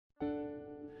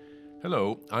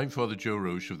Hello, I'm Father Joe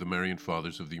Roche of the Marian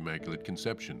Fathers of the Immaculate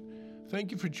Conception.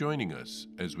 Thank you for joining us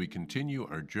as we continue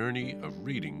our journey of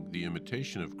reading the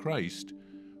Imitation of Christ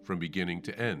from beginning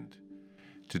to end.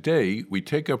 Today, we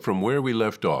take up from where we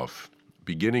left off,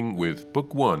 beginning with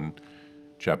Book 1,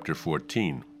 Chapter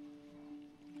 14.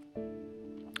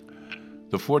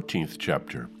 The 14th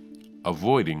chapter,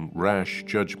 Avoiding Rash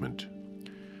Judgment.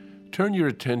 Turn your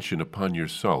attention upon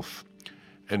yourself,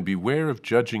 and beware of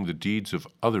judging the deeds of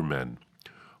other men.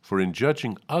 For in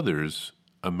judging others,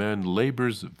 a man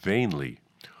labors vainly,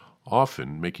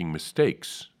 often making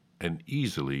mistakes, and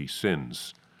easily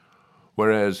sins.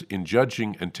 Whereas in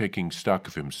judging and taking stock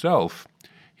of himself,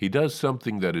 he does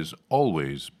something that is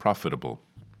always profitable.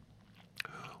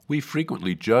 We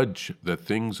frequently judge that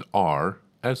things are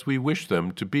as we wish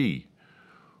them to be,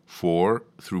 for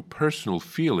through personal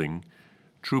feeling,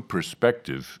 true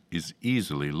perspective is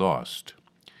easily lost.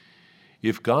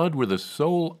 If God were the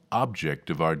sole object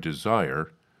of our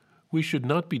desire, we should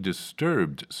not be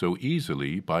disturbed so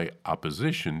easily by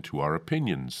opposition to our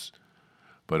opinions.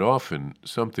 But often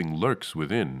something lurks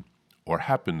within, or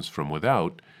happens from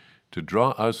without, to draw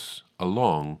us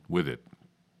along with it.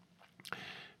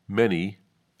 Many,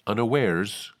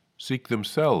 unawares, seek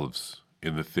themselves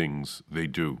in the things they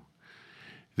do.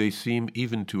 They seem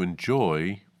even to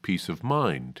enjoy peace of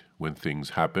mind when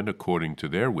things happen according to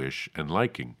their wish and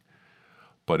liking.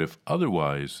 But if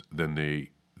otherwise than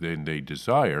they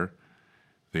desire,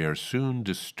 they are soon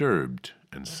disturbed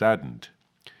and saddened.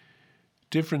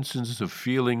 Differences of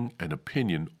feeling and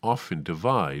opinion often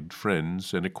divide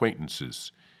friends and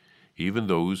acquaintances, even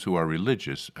those who are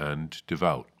religious and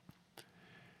devout.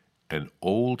 An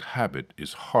old habit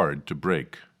is hard to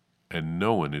break, and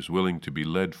no one is willing to be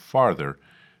led farther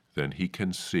than he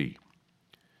can see.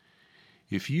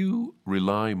 If you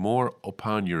rely more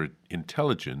upon your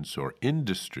intelligence or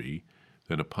industry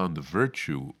than upon the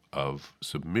virtue of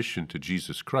submission to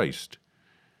Jesus Christ,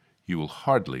 you will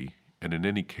hardly, and in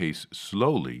any case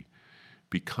slowly,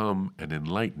 become an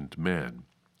enlightened man.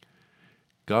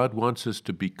 God wants us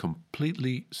to be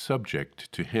completely subject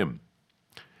to Him,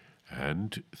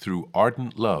 and through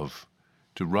ardent love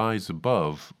to rise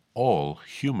above all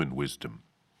human wisdom.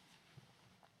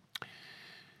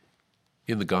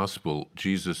 In the Gospel,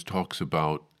 Jesus talks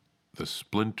about the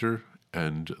splinter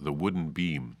and the wooden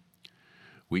beam.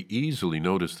 We easily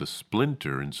notice the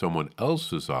splinter in someone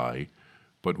else's eye,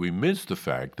 but we miss the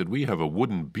fact that we have a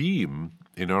wooden beam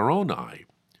in our own eye.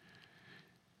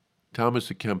 Thomas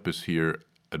à Kempis here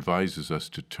advises us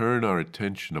to turn our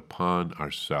attention upon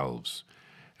ourselves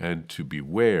and to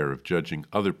beware of judging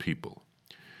other people.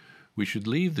 We should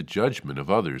leave the judgment of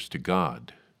others to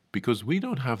God, because we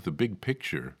don't have the big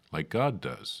picture like God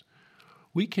does.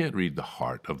 We can't read the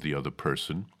heart of the other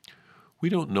person. We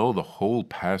don't know the whole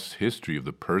past history of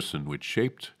the person which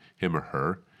shaped him or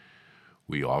her.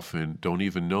 We often don't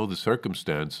even know the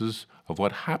circumstances of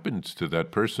what happened to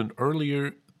that person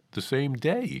earlier the same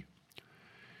day.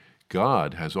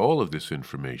 God has all of this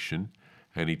information,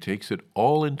 and He takes it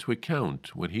all into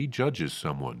account when He judges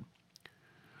someone.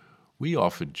 We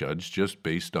often judge just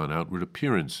based on outward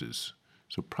appearances,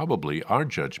 so probably our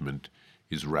judgment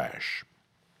is rash.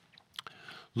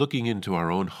 Looking into our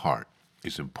own heart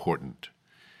is important.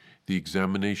 The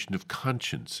examination of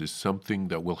conscience is something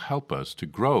that will help us to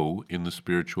grow in the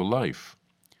spiritual life.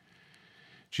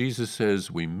 Jesus says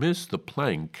we miss the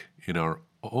plank in our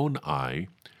own eye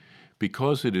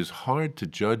because it is hard to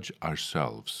judge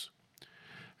ourselves.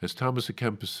 As Thomas à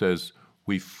Kempis says,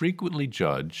 we frequently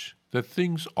judge that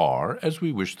things are as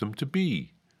we wish them to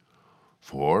be.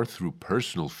 For through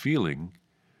personal feeling,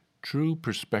 true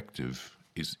perspective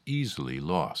is easily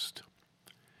lost.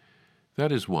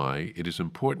 That is why it is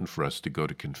important for us to go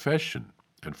to confession,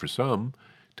 and for some,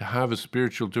 to have a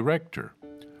spiritual director.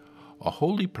 A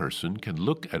holy person can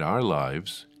look at our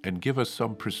lives and give us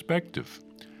some perspective,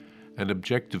 an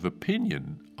objective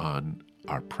opinion on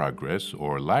our progress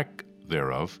or lack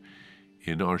thereof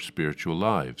in our spiritual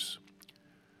lives.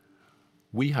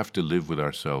 We have to live with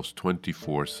ourselves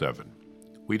 24/7.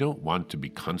 We don't want to be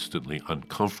constantly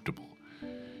uncomfortable.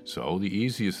 So the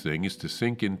easiest thing is to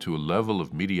sink into a level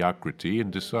of mediocrity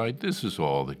and decide this is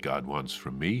all that God wants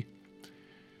from me.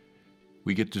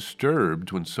 We get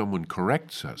disturbed when someone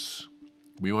corrects us.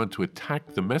 We want to attack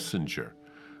the messenger,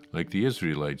 like the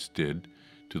Israelites did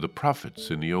to the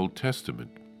prophets in the Old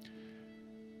Testament.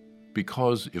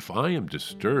 Because if I am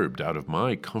disturbed out of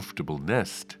my comfortable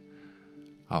nest,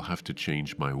 I'll have to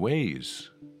change my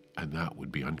ways, and that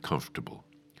would be uncomfortable.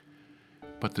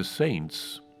 But the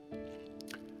saints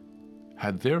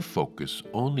had their focus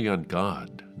only on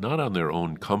God, not on their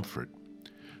own comfort.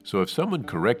 So if someone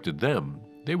corrected them,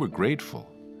 They were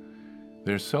grateful.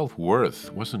 Their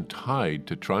self-worth wasn't tied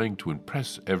to trying to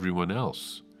impress everyone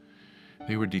else.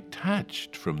 They were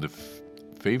detached from the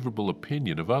favorable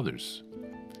opinion of others.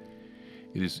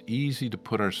 It is easy to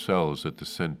put ourselves at the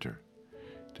center,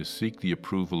 to seek the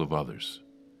approval of others,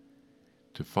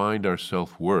 to find our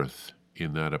self-worth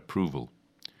in that approval.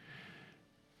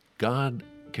 God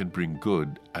can bring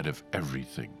good out of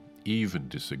everything, even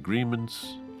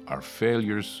disagreements, our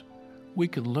failures. We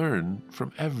can learn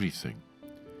from everything.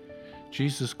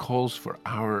 Jesus calls for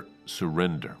our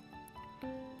surrender.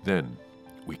 Then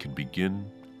we can begin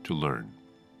to learn.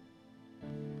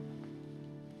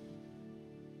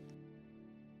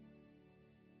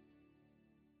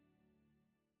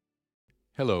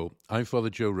 Hello, I'm Father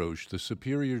Joe Roche, the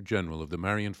Superior General of the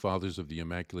Marian Fathers of the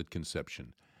Immaculate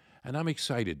Conception, and I'm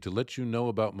excited to let you know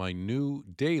about my new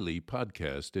daily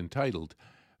podcast entitled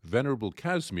Venerable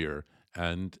Casimir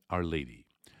and Our Lady,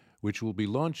 which will be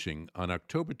launching on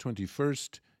October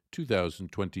 21st,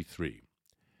 2023.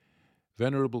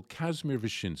 Venerable Casimir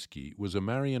Wyszynski was a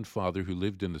Marian father who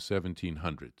lived in the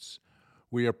 1700s.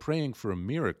 We are praying for a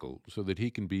miracle so that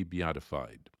he can be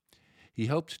beatified. He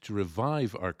helped to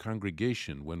revive our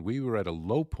congregation when we were at a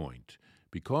low point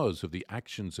because of the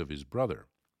actions of his brother.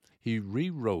 He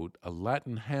rewrote a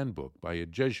Latin handbook by a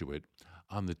Jesuit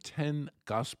on the 10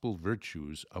 gospel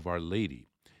virtues of Our Lady.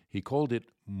 He called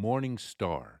it Morning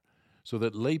Star, so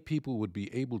that lay people would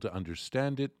be able to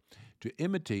understand it, to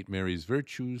imitate Mary's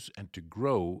virtues, and to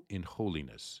grow in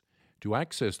holiness. To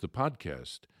access the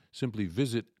podcast, simply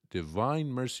visit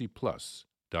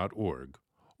divinemercyplus.org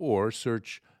or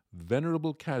search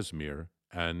Venerable Casimir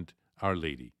and Our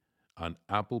Lady on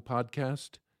Apple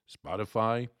Podcast,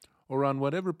 Spotify, or on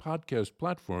whatever podcast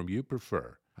platform you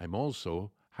prefer. I'm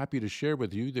also happy to share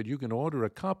with you that you can order a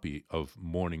copy of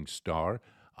Morning Star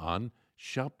on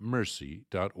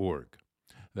shopmercy.org.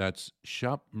 That's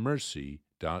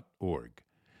shopmercy.org.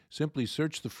 Simply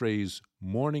search the phrase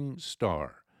Morning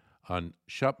Star on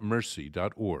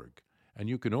shopmercy.org, and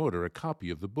you can order a copy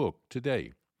of the book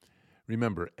today.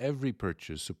 Remember, every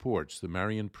purchase supports the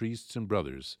Marian priests and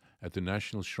brothers at the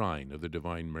National Shrine of the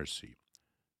Divine Mercy.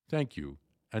 Thank you,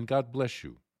 and God bless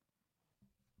you.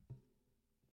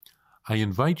 I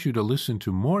invite you to listen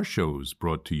to more shows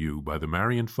brought to you by the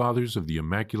Marian Fathers of the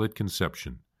Immaculate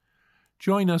Conception.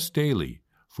 Join us daily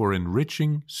for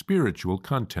enriching spiritual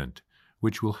content,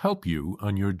 which will help you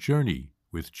on your journey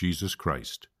with Jesus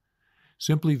Christ.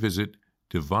 Simply visit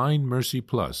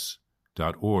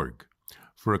divinemercyplus.org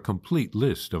for a complete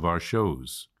list of our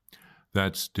shows.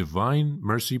 That's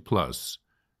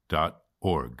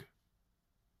divinemercyplus.org.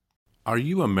 Are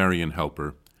you a Marian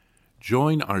helper?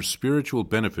 Join our Spiritual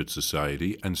Benefit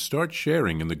Society and start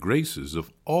sharing in the graces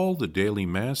of all the daily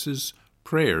masses,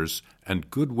 prayers, and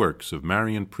good works of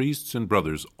Marian priests and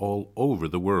brothers all over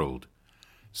the world.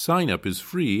 Sign up is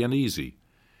free and easy.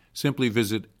 Simply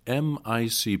visit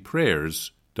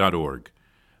micprayers.org.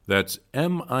 That's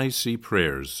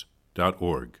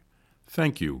micprayers.org.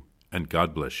 Thank you, and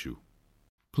God bless you.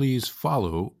 Please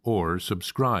follow or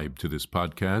subscribe to this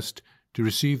podcast to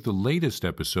receive the latest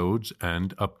episodes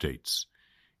and updates.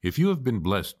 If you have been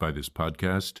blessed by this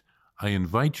podcast, I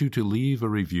invite you to leave a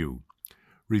review.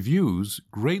 Reviews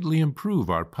greatly improve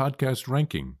our podcast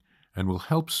ranking and will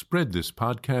help spread this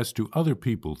podcast to other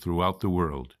people throughout the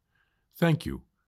world. Thank you.